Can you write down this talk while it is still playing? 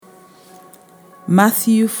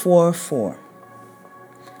Matthew 4:4,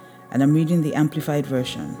 and I'm reading the Amplified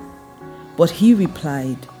Version. But he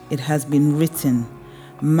replied, "It has been written,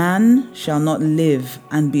 man shall not live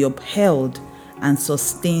and be upheld and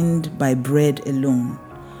sustained by bread alone,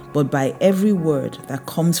 but by every word that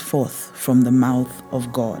comes forth from the mouth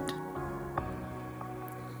of God."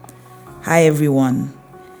 Hi everyone,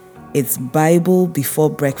 it's Bible Before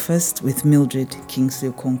Breakfast with Mildred Kingsley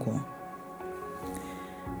Okonkwo.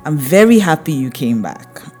 I'm very happy you came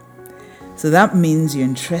back. So that means you're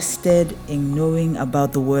interested in knowing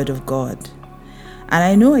about the Word of God. And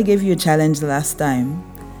I know I gave you a challenge last time,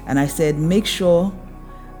 and I said make sure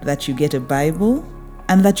that you get a Bible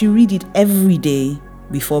and that you read it every day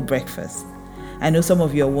before breakfast. I know some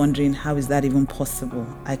of you are wondering, how is that even possible?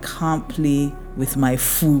 I can't play with my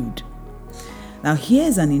food. Now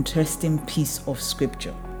here's an interesting piece of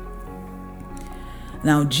scripture.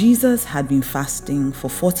 Now Jesus had been fasting for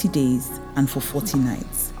 40 days and for 40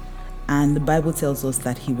 nights. And the Bible tells us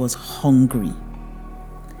that he was hungry.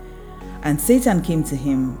 And Satan came to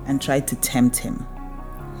him and tried to tempt him.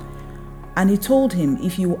 And he told him,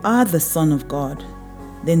 if you are the Son of God,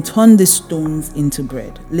 then turn the stones into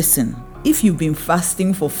bread. Listen, if you've been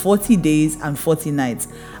fasting for 40 days and 40 nights,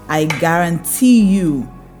 I guarantee you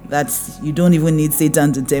that you don't even need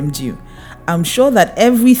Satan to tempt you. I'm sure that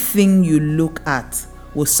everything you look at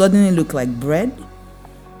will suddenly look like bread,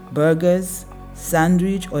 burgers,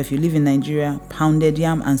 sandwich, or if you live in Nigeria, pounded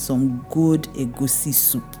yam and some good egusi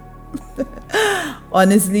soup.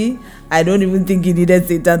 Honestly, I don't even think he needed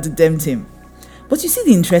Satan to tempt him. But you see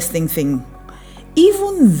the interesting thing,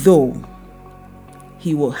 even though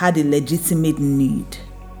he had a legitimate need,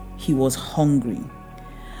 he was hungry.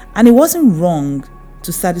 And it wasn't wrong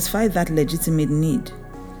to satisfy that legitimate need.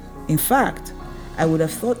 In fact, I would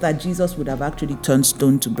have thought that Jesus would have actually turned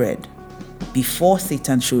stone to bread before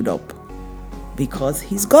Satan showed up, because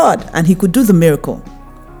he's God and he could do the miracle.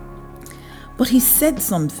 But he said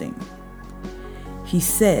something. He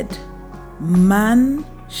said, man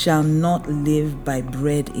shall not live by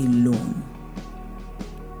bread alone.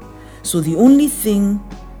 So the only thing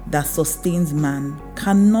that sustains man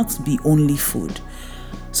cannot be only food.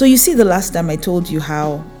 So you see, the last time I told you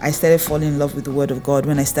how I started falling in love with the Word of God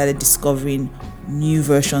when I started discovering new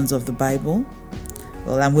versions of the Bible.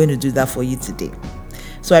 Well, I'm going to do that for you today.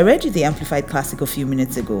 So I read you the Amplified Classic a few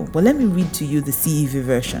minutes ago, but let me read to you the CEV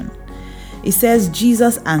version. It says,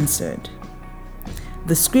 Jesus answered,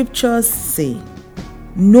 "The scriptures say,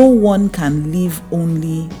 no one can live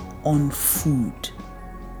only on food."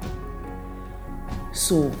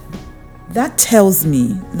 So that tells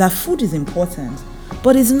me that food is important,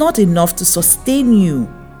 but it's not enough to sustain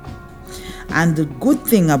you. And the good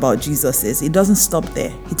thing about Jesus is it doesn't stop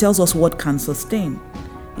there. He tells us what can sustain.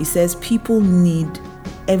 He says people need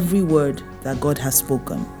every word that God has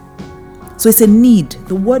spoken. So it's a need.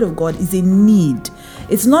 The Word of God is a need.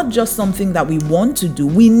 It's not just something that we want to do.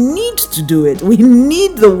 We need to do it. We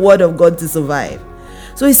need the Word of God to survive.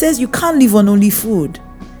 So he says you can't live on only food.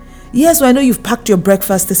 Yes, so I know you've packed your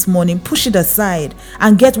breakfast this morning. Push it aside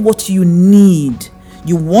and get what you need.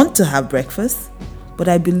 You want to have breakfast, but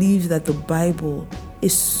I believe that the Bible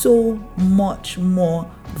is so much more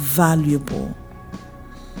valuable.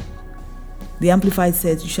 The Amplified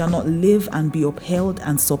says, you shall not live and be upheld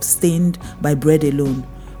and sustained by bread alone.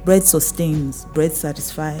 Bread sustains, bread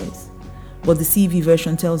satisfies. But the CEV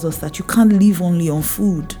version tells us that you can't live only on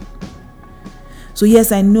food. So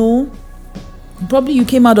yes, I know probably you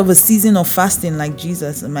came out of a season of fasting like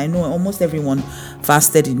Jesus. And I know almost everyone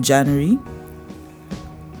fasted in January.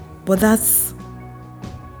 But that's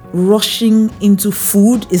rushing into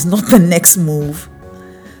food is not the next move.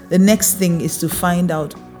 The next thing is to find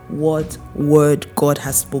out what word God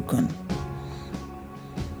has spoken.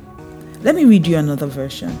 Let me read you another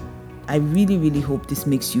version. I really, really hope this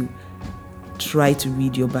makes you try to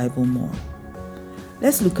read your Bible more.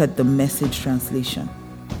 Let's look at the Message translation.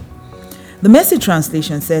 The Message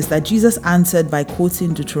translation says that Jesus answered by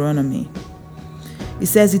quoting Deuteronomy. It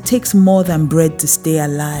says, it takes more than bread to stay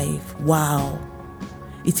alive. Wow.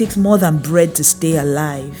 It takes more than bread to stay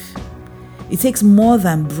alive. It takes more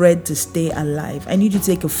than bread to stay alive. I need you to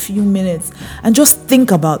take a few minutes and just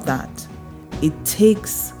think about that. It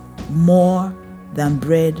takes more than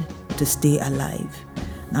bread to stay alive.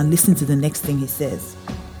 Now listen to the next thing he says.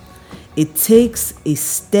 It takes a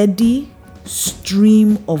steady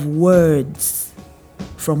stream of words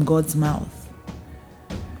from God's mouth.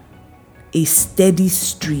 A steady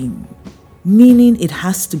stream, meaning it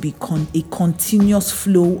has to be a continuous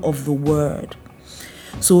flow of the word.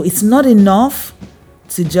 So it's not enough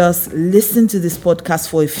to just listen to this podcast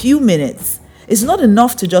for a few minutes It's not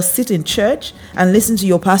enough to just sit in church and listen to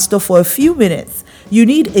your pastor for a few minutes. You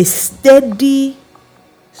need a steady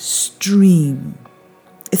stream.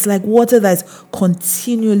 It's like water that's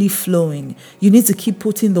continually flowing. You need to keep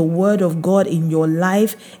putting the word of God in your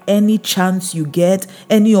life. Any chance you get,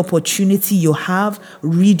 any opportunity you have,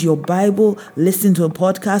 read your Bible, listen to a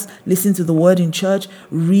podcast, listen to the word in church,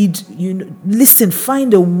 listen,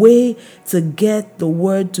 find a way to get the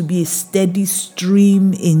word to be a steady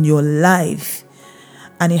stream in your life.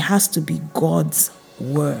 And it has to be God's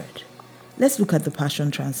word. Let's look at the Passion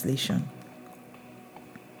Translation.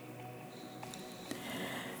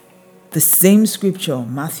 The same scripture,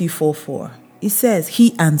 Matthew 4:4. It says,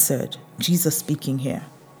 he answered, Jesus speaking here,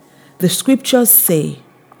 the scriptures say,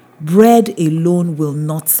 bread alone will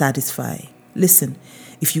not satisfy. Listen,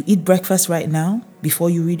 if you eat breakfast right now, before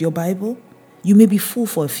you read your Bible, you may be full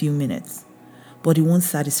for a few minutes, but it won't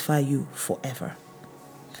satisfy you forever.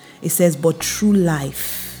 It says, but true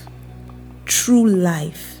life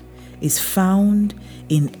is found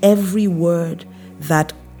in every word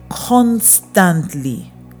that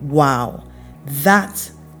constantly, wow,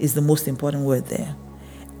 that is the most important word there.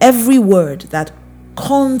 Every word that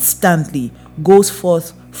constantly goes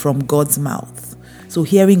forth from God's mouth. So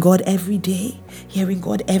hearing God every day,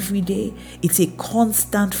 it's a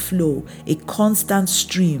constant flow, a constant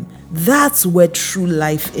stream. That's where true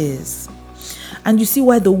life is. And you see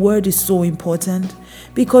why the word is so important?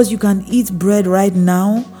 Because you can eat bread right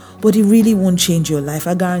now, but it really won't change your life.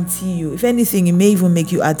 I guarantee you. If anything, it may even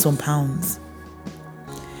make you add some pounds.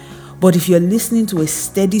 But if you're listening to a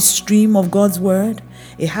steady stream of God's word,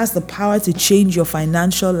 it has the power to change your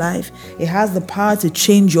financial life. It has the power to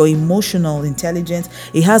change your emotional intelligence.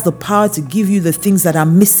 It has the power to give you the things that are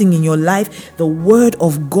missing in your life. The word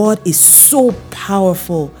of God is so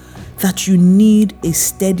powerful that you need a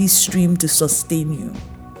steady stream to sustain you.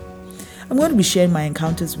 I'm going to be sharing my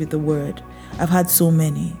encounters with the word. I've had so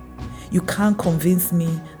many. You can't convince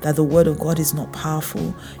me that the word of God is not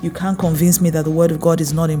powerful. You can't convince me that the word of God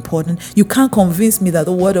is not important. You can't convince me that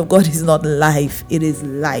the word of God is not life. It is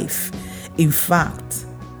life. In fact,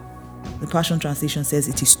 the Passion Translation says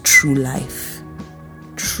it is true life.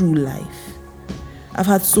 True life. I've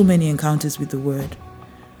had so many encounters with the word.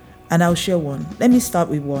 And I'll share one. Let me start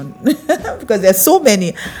with one. Because there's so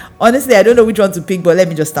many. Honestly, I don't know which one to pick, but let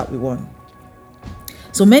me just start with one.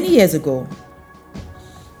 So many years ago,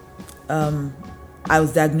 I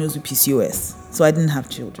was diagnosed with PCOS, so I didn't have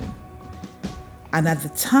children. And at the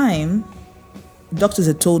time, doctors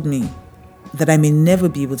had told me that I may never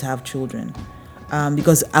be able to have children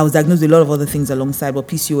because I was diagnosed with a lot of other things alongside, but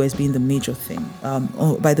PCOS being the major thing.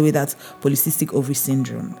 By the way, that's polycystic ovary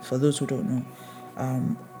syndrome, for those who don't know.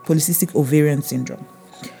 Polycystic ovarian syndrome.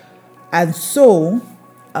 And so,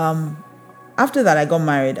 after that, I got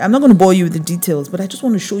married. I'm not going to bore you with the details, but I just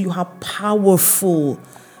want to show you how powerful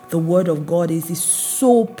the word of God is. It's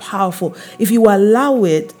so powerful. If you allow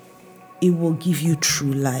it, it will give you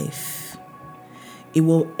true life. It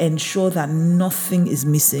will ensure that nothing is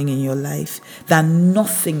missing in your life, that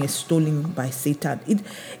nothing is stolen by Satan.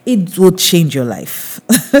 It will change your life.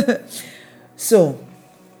 So,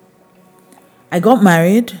 I got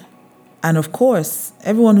married, and of course,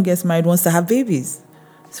 everyone who gets married wants to have babies.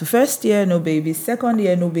 So first year, no babies. Second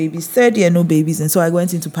year, no babies. Third year, no babies. And so I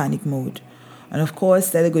went into panic mode. And of course,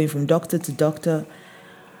 started going from doctor to doctor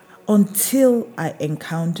until I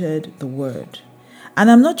encountered the word. And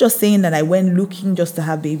I'm not just saying that I went looking just to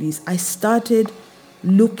have babies. I started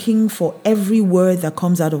looking for every word that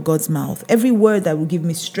comes out of God's mouth, every word that will give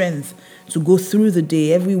me strength to go through the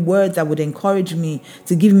day, every word that would encourage me,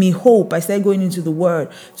 to give me hope. I started going into the word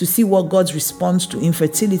to see what God's response to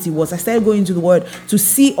infertility was. I started going into the word to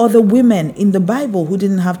see other women in the Bible who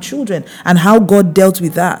didn't have children and how God dealt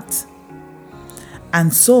with that.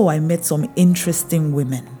 And so I met some interesting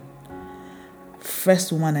women.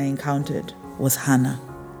 First woman I encountered was Hannah.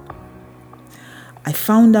 I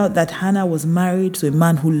found out that Hannah was married to a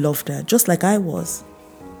man who loved her, just like I was.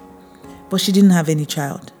 But she didn't have any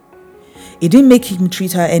child. It didn't make him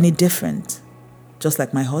treat her any different, just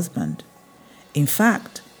like my husband. In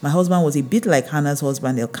fact, my husband was a bit like Hannah's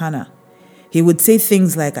husband, Elkanah. He would say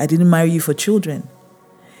things like, I didn't marry you for children.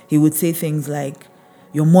 He would say things like,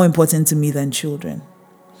 you're more important to me than children.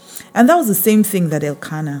 And that was the same thing that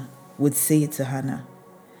Elkanah would say to Hannah.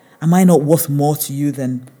 Am I not worth more to you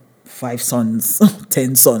than 5 sons,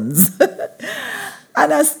 10 sons?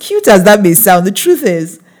 And as cute as that may sound, the truth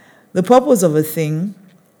is, the purpose of a thing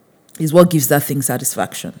is what gives that thing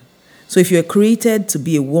satisfaction. So if you're created to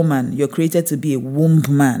be a woman, you're created to be a womb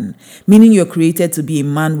man, meaning you're created to be a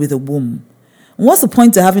man with a womb. And what's the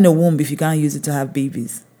point of having a womb if you can't use it to have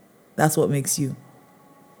babies? That's what makes you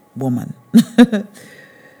woman.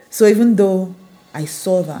 So even though I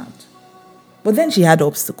saw that, but then she had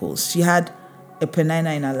obstacles. She had a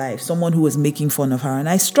Penina in her life, someone who was making fun of her. And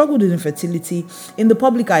I struggled with infertility in the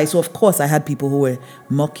public eye. So of course I had people who were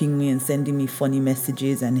mocking me and sending me funny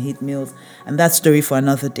messages and hate mails. And that story for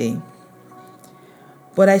another day.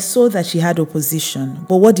 But I saw that she had opposition.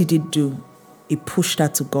 But what did it do? It pushed her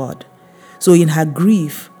to God. So in her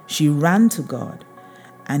grief, she ran to God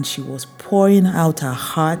and she was pouring out her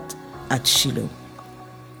heart at Shiloh.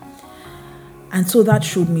 And so that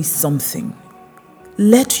showed me something.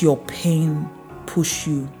 Let your pain push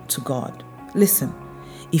you to God. Listen,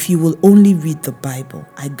 if you will only read the Bible,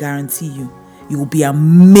 I guarantee you will be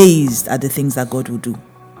amazed at the things that God will do.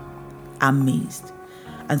 Amazed.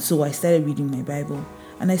 And so I started reading my Bible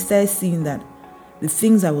and I started seeing that the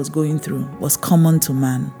things I was going through was common to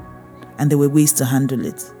man and there were ways to handle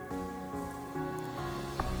it.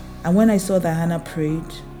 And when I saw that Hannah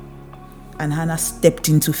prayed and Hannah stepped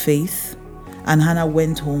into faith and Hannah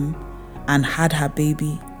went home and had her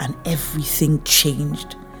baby and everything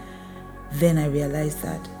changed, then I realized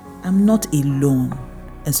that I'm not alone.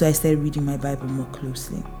 And so I started reading my Bible more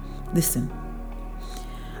closely. Listen,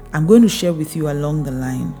 I'm going to share with you along the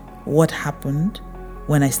line what happened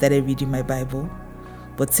when I started reading my Bible.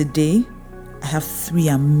 But today, I have 3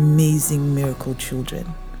 amazing miracle children.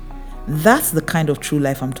 That's the kind of true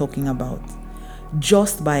life I'm talking about.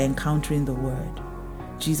 Just by encountering the word.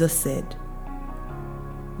 Jesus said,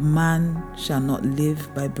 man shall not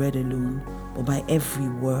live by bread alone, but by every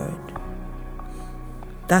word.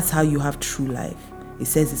 That's how you have true life. It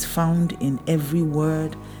says it's found in every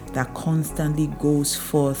word that constantly goes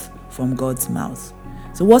forth from God's mouth.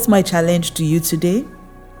 So what's my challenge to you today?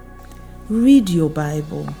 Read your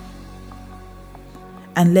Bible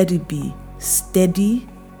and let it be steady,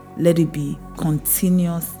 let it be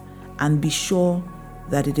continuous, and be sure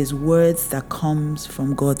that it is words that comes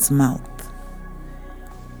from God's mouth.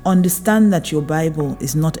 Understand that your Bible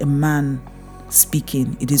is not a man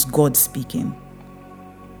speaking, it is God speaking.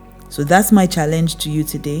 So that's my challenge to you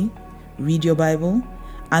today. Read your Bible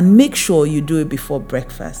and make sure you do it before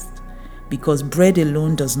breakfast, because bread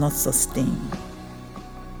alone does not sustain.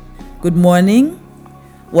 Good morning.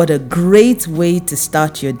 What a great way to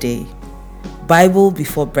start your day. Bible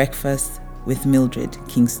before breakfast with Mildred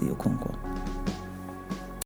Kingsley Okonkwo.